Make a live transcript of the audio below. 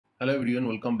Hello everyone,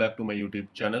 welcome back to my YouTube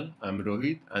channel. I'm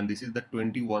Rohit and this is the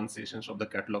 21 sessions of the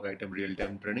catalog item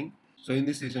real-time training. So in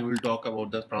this session we'll talk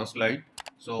about the Turnstile.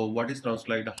 So what is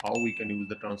Turnstile, how we can use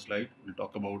the Turnstile, we'll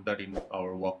talk about that in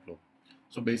our workflow.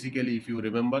 So basically if you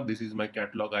remember, this is my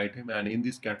catalog item and in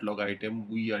this catalog item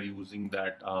we are using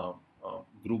that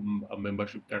group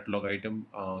membership catalog item.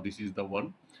 This is the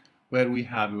one where we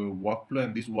have a workflow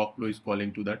and this workflow is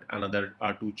calling to that another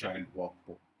R2 child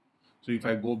workflow. So if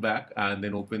I go back and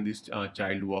then open this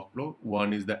child workflow,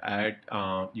 one is the add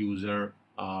user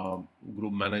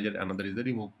group manager, another is the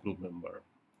remove group member.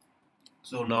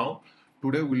 So now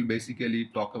today we'll basically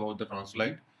talk about the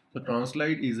Turnstile. So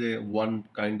Turnstile is a one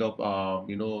kind of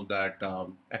that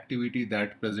activity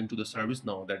that present to the service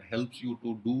now that helps you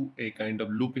to do a kind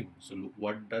of looping. So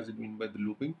what does it mean by the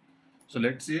looping? So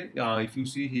let's say if you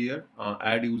see here,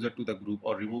 add user to the group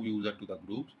or remove user to the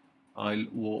groups.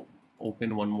 I'll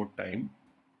open one more time.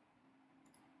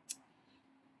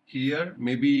 Here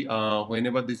maybe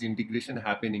whenever this integration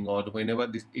happening or whenever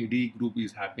this AD group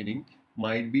is happening,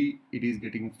 might be it is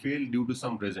getting failed due to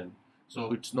some reason.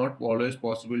 So it's not always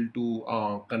possible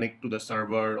to connect to the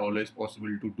server, always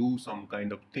possible to do some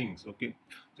kind of things. Okay,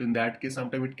 so in that case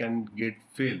sometimes it can get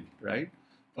failed, right?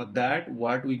 For that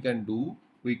what we can do,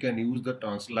 we can use the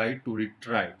Turnstile to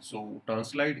retry. So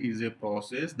Turnstile is a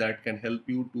process that can help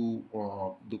you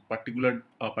to the particular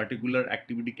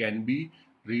activity can be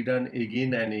redone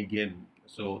again and again.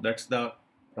 So that's the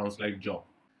Turnstile job.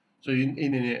 So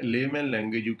in a layman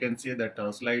language, you can say that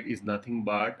Turnstile is nothing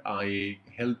but I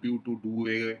help you to do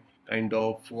a kind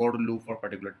of for loop for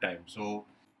particular time. So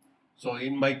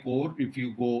in my code, if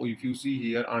you see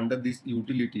here under these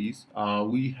utilities,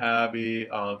 we have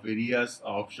a various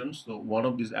options. So one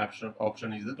of these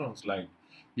option is the Turnstile.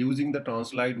 Using the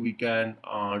Turnstile, we can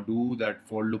do that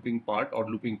for looping part or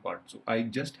looping part. So I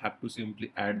just have to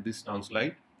simply add this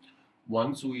Turnstile.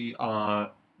 Once we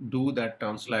do that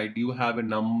Turnstile, you have a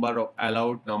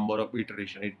allowed number of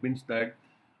iteration. It means that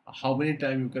how many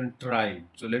times you can try it.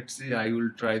 So let's say I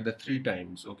will try the 3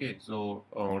 times. Okay, so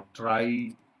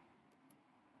try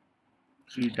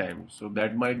 3 times. So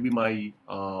that might be my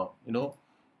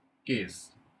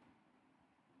case.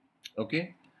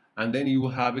 Okay, and then you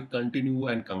have a continue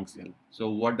and cancel. So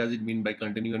what does it mean by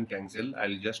continue and cancel?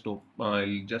 I'll just do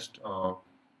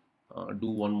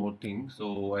one more thing.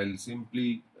 So I'll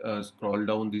simply scroll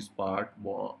down this part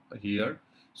here.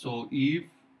 So if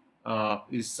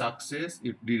is success,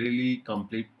 it really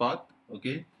complete path.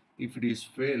 Okay, if it is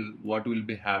fail, what will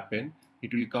be happen?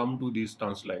 It will come to this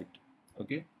Turnstile.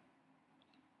 Okay,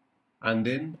 and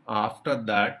then after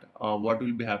that what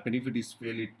will be happen? If it is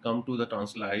fail, it come to the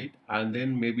Turnstile and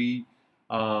then maybe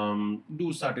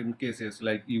do certain cases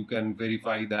like you can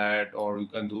verify that or you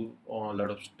can do a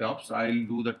lot of stuff. I'll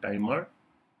do the timer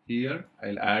here.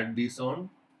 I'll add this on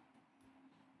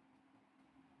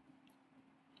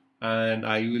and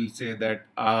I will say that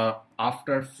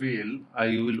after fail I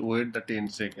will wait the 10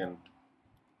 second.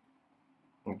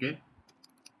 Okay,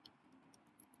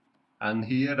 and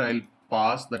here I'll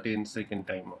pass the 10-second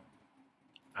timer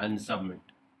and submit.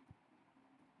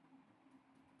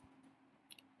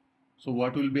 So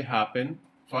what will be happen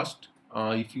first?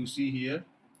 If you see here,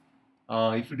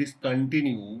 if it is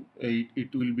continue,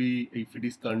 it will be, if it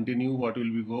is continue, what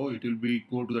will be go? It will be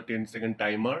go to the 10-second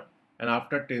timer, and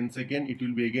after 10 seconds, it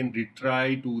will be again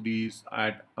retry to this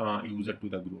add user to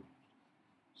the group.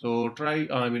 So try.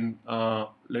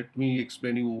 Let me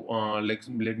explain you.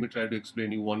 Let me try to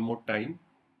explain you one more time.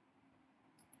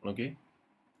 Okay.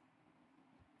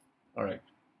 All right.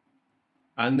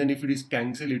 And then if it is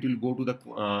cancel, it will go to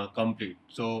the complete.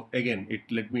 So again,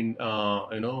 let me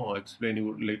explain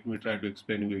you. Let me try to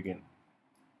explain you again.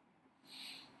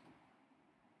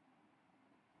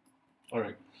 All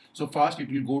right. So first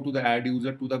it will go to the add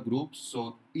user to the group.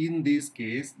 So in this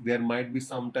case, there might be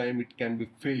sometime it can be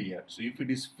failure. So if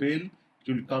it is fail,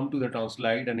 it will come to the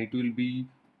Turnstile and it will be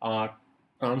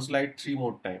Turnstile 3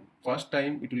 more time. First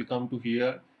time it will come to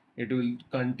here. It will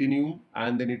continue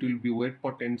and then it will be wait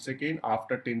for 10 seconds.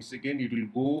 After 10 seconds, it will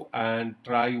go and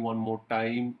try one more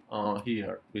time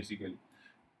here basically.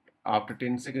 After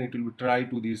 10 seconds, it will be try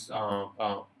to this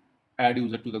add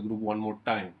user to the group one more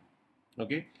time.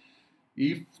 Okay.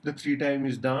 If the 3 time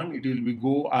is done, it will be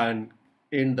go and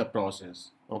end the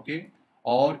process. Okay.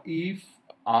 Or if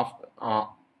after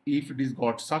if it is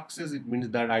got success, it means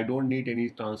that I don't need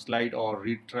any Turnstile or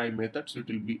retry method, so it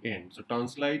will be end. So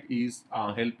Turnstile is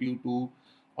help you to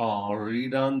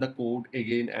rerun the code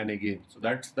again and again. So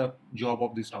that's the job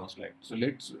of this Turnstile. So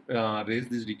let's raise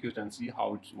this request and see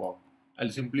how it's work. I'll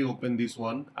simply open this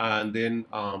one and then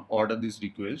order this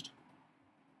request.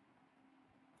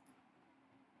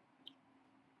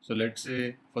 So let's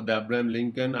say for the Abraham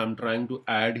Lincoln, I'm trying to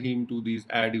add him to this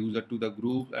add user to the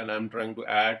group, and I'm trying to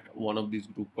add one of these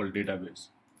group called database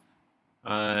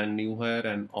and new hire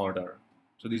and order.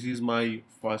 So this is my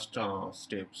first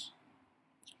steps.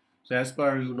 So as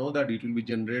per that it will be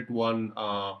generate one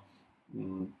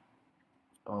mm,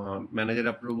 manager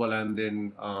approval and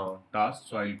then task.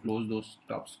 So I'll close those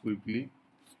tabs quickly.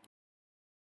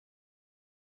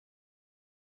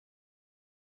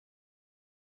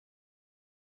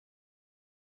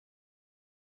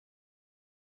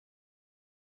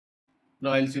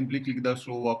 Now I'll simply click the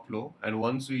show workflow, and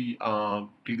once we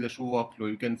click the show workflow,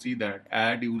 you can see that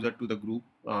add user to the group.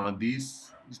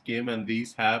 These came and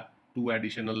these have two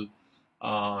additional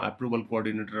approval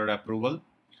coordinator approval.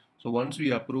 So once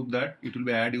we approve that, it will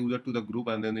be add user to the group,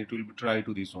 and then it will be try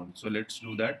to this one. So let's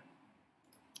do that.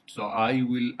 So I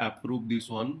will approve this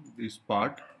one, this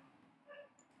part.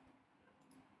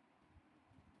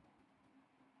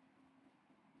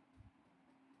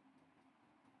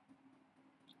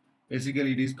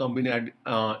 Basically, it is combined.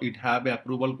 It have a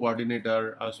approval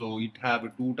coordinator. So it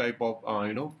have two type of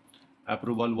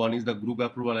approval. One is the group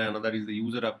approval, and another is the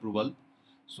user approval.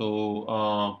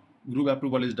 So group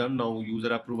approval is done. Now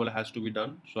user approval has to be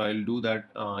done. So I'll do that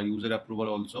user approval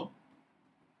also.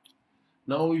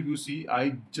 Now if you see,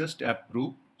 I just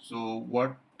approve. So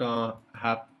what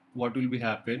will be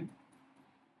happen?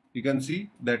 You can see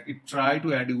that it try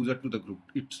to add user to the group.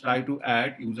 It try to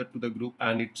add user to the group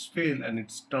and it's fail and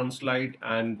it's translate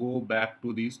and go back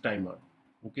to this timer.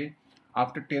 Okay.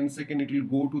 After 10 seconds, it will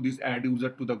go to this add user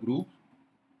to the group,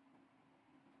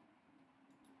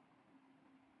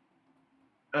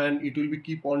 and it will be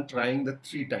keep on trying the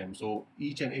 3 times. So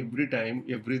each and every time,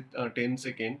 every 10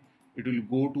 second, it will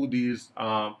go to this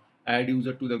add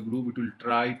user to the group. It will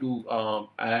try to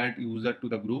add user to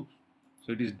the group.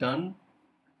 So it is done.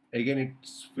 Again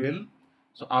it's fill.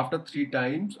 So after 3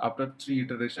 times, after 3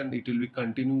 iteration, it will be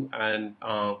continue and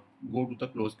go to the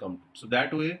close complete. So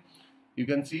that way you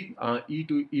can see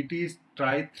it is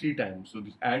try 3 times. So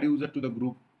this add user to the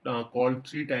group called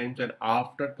 3 times, and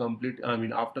after complete, I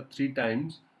mean after 3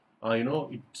 times,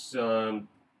 it's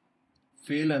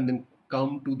fail and then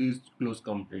come to this close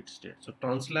complete state. So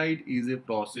translate is a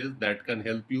process that can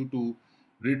help you to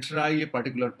retry a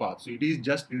particular path. So it is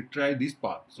just retry this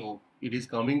path. So it is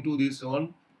coming to this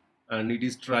one and it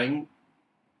is trying,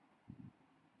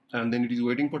 and then it is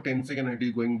waiting for 10 seconds and it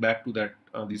is going back to that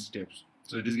these steps.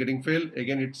 So it is getting failed.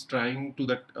 Again it's trying to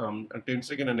that 10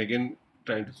 second and again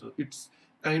trying to. So it's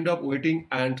kind of waiting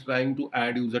and trying to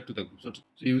add user to the group. So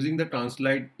using the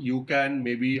translate, you can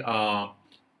maybe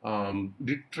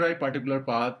retry particular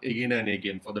path again and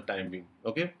again for the time being.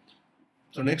 Okay.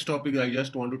 So next topic, I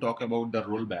just want to talk about the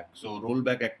rollback. So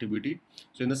rollback activity.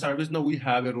 So in the service now we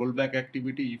have a rollback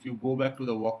activity. If you go back to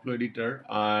the workflow editor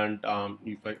and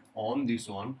if I on this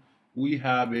one, we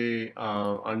have a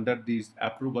under this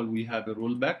approval we have a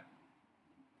rollback.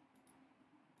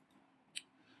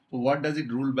 So what does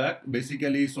it roll back?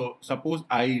 Basically, so suppose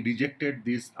I rejected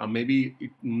this, maybe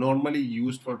it normally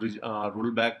used for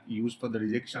rollback, used for the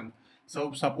rejection.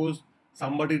 So suppose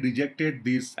somebody rejected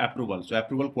this approval. So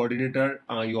approval coordinator,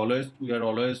 we are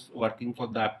always working for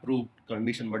the approved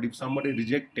condition. But if somebody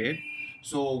rejected,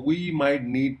 so we might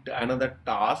need another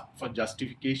task for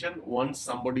justification. Once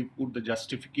somebody put the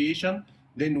justification,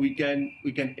 then we can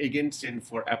again send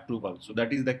for approval. So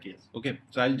that is the case. Okay.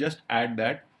 So I'll just add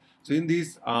that. So in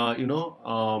this,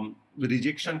 the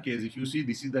rejection case, if you see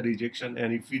this is the rejection,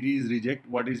 and if it is reject,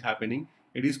 what is happening?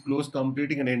 It is close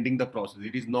completing and ending the process.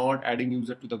 It is not adding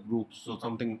user to the group. So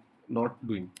something not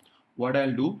doing. What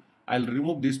I'll do, I'll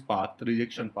remove this path,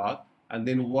 rejection path, and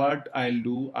then what I'll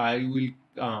do, I will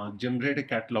generate a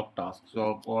catalog task.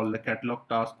 So call the catalog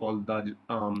task called the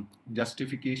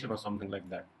justification or something like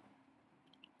that.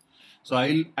 So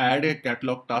I'll add a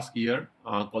catalog task here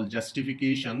called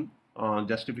justification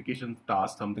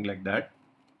task, something like that.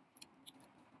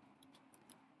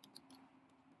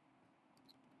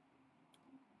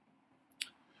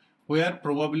 Where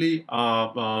probably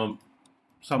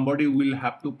somebody will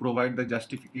have to provide the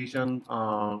justification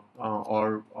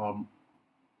or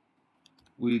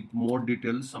with more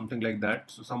details, something like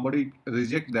that. So somebody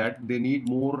reject that, they need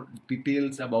more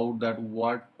details about that,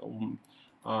 what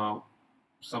uh,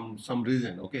 some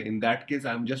reason. Okay, in that case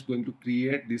I'm just going to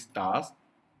create this task.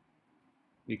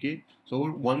 Okay,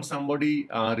 so once somebody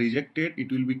rejected,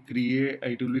 it will be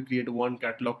create one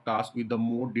catalog task with the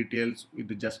more details with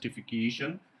the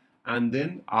justification, and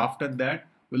then after that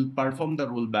we'll perform the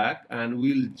rollback and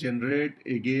we'll generate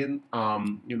again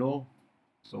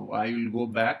so I will go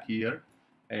back here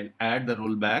and add the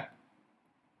rollback.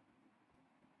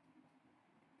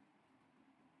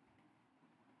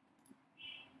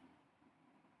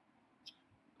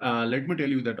 let me tell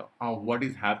you that what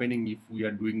is happening if we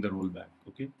are doing the rollback.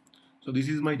 Okay, so this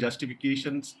is my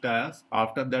justifications task.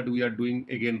 After that, we are doing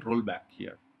again rollback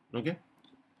here. Okay,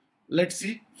 let's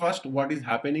see first what is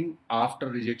happening after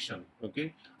rejection.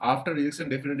 Okay, after rejection,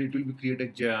 definitely it will be create a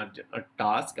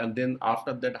task, and then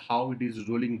after that, how it is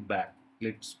rolling back.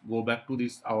 Let's go back to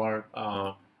this our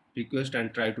request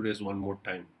and try to raise one more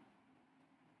time.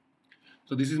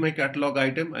 So this is my catalog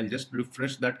item. I'll just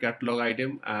refresh that catalog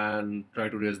item and try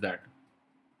to raise that.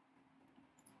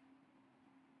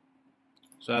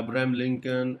 So Abraham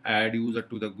Lincoln, add user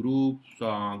to the group.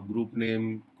 So group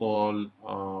name, call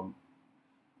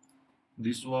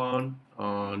this one,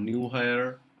 new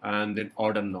hire, and then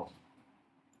order now.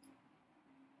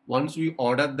 Once we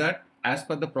order that, as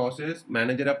per the process,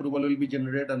 manager approval will be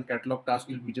generated and catalog task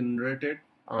will be generated.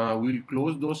 We'll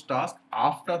close those tasks.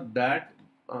 After that,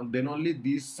 then only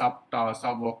these sub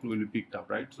workflow will be picked up,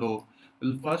 right? So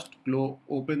we'll first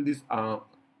open this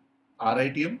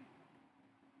RITM,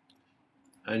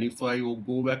 and if I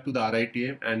go back to the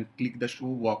RITM and click the show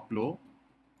workflow,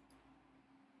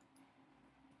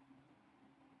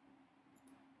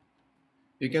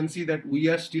 you can see that we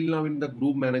are still now in the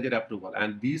group manager approval,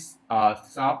 and this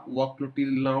sub workflow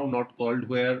till now not called,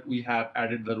 where we have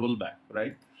added the rollback,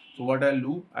 right? So what I'll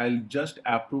do, I'll just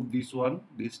approve this one,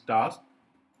 this task,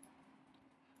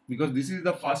 because this is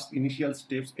the first initial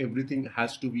steps. Everything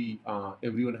has to be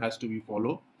everyone has to be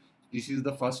followed. This is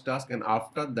the first task, and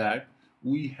after that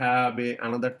we have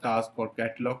another task called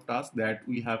catalog task that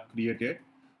we have created.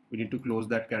 We need to close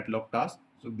that catalog task.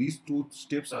 So these two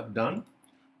steps are done.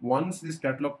 Once this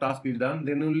catalog task is done,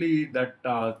 then only that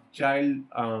child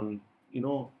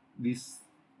this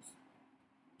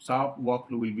sub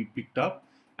workflow will be picked up,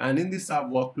 and in this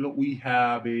sub workflow we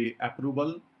have a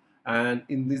approval, and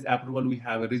in this approval we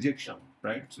have a rejection,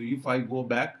 right? So if I go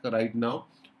back right now,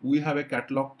 we have a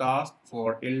catalog task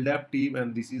for LDAP team,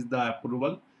 and this is the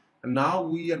approval, and now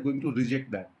we are going to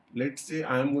reject that. Let's say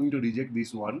I am going to reject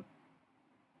this one.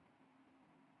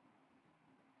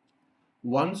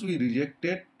 Once we reject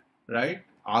it, right,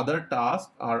 other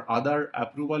task or other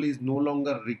approval is no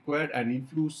longer required, and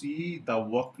if you see the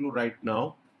workflow right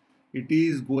now, it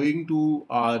is going to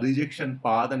rejection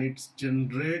path, and it's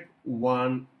generate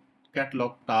one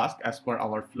catalog task as per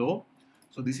our flow.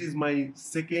 So this is my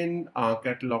second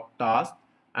catalog task,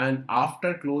 and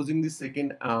after closing the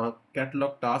second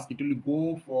catalog task, it will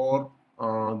go for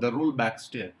the rollback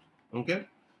step. Okay,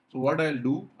 so what I'll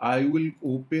do, I will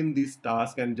open this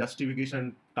task and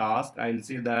justification task. I'll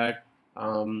say that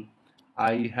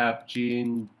I have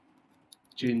changes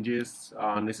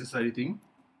necessary thing,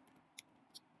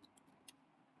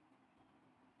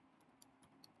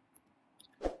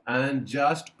 and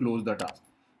just close the task.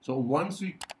 So once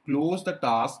we close the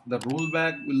task, the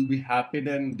rollback will be happen,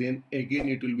 and then again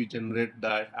it will be generate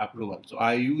that approval. So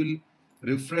I will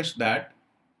refresh that.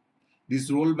 This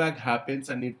rollback happens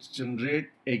and it generate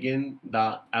again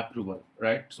the approval,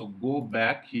 right? So go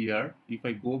back here. If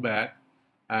I go back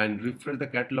and refresh the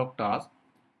catalog task,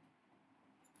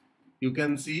 you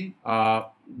can see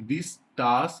this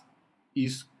task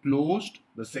is closed,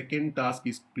 the second task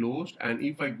is closed, and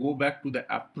if I go back to the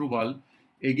approval,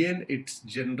 again it's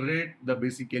generate the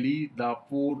basically the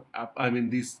four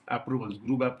these approvals,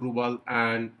 group approval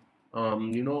and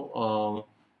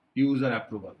user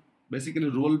approval.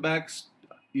 Basically rollbacks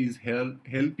is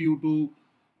help you to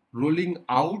rolling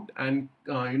out and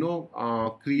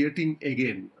creating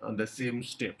again the same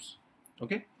steps.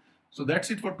 Okay, so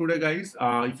that's it for today, guys.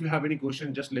 If you have any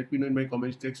question, just let me know in my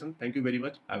comment section. Thank you very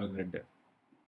much. Have a great day.